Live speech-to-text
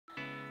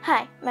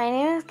Hi, my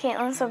name is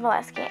Katlynn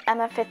Sobolewski.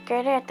 I'm a 5th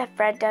grader at the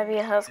Fred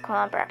W. Hill School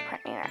in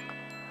Brockport, New York.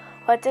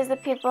 What does the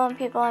People and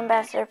People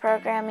Ambassador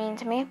program mean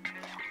to me?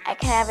 I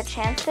can have a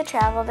chance to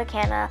travel to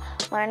Canada,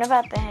 learn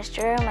about the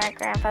history where my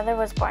grandfather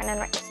was born and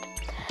raised.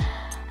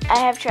 I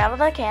have traveled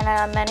to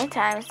Canada many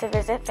times to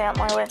visit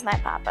family with my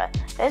papa.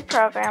 This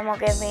program will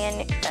give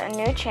me a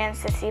new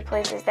chance to see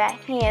places that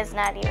he has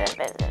not even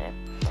visited.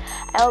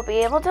 I will be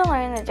able to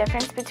learn the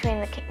difference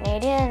between the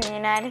Canadian and the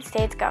United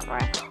States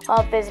government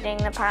while visiting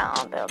the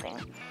Parliament building.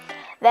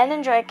 Then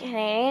enjoy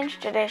Canadian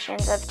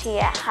traditions of tea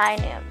at high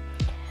noon.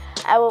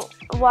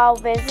 While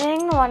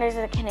visiting the wonders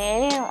of the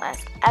Canadian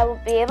West, I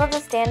will be able to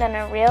stand on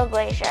a real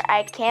glacier.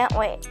 I can't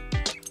wait.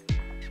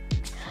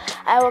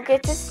 I will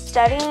get to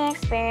study and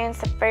experience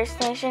the First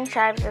Nation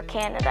tribes of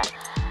Canada.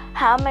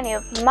 How many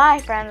of my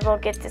friends will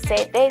get to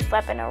say they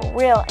slept in a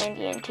real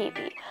Indian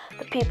teepee?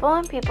 The People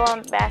and People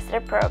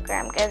Ambassador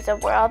program gives a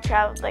world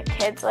travel to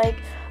kids like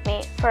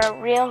me for a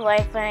real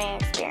life learning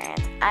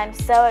experience. I'm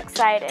so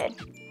excited.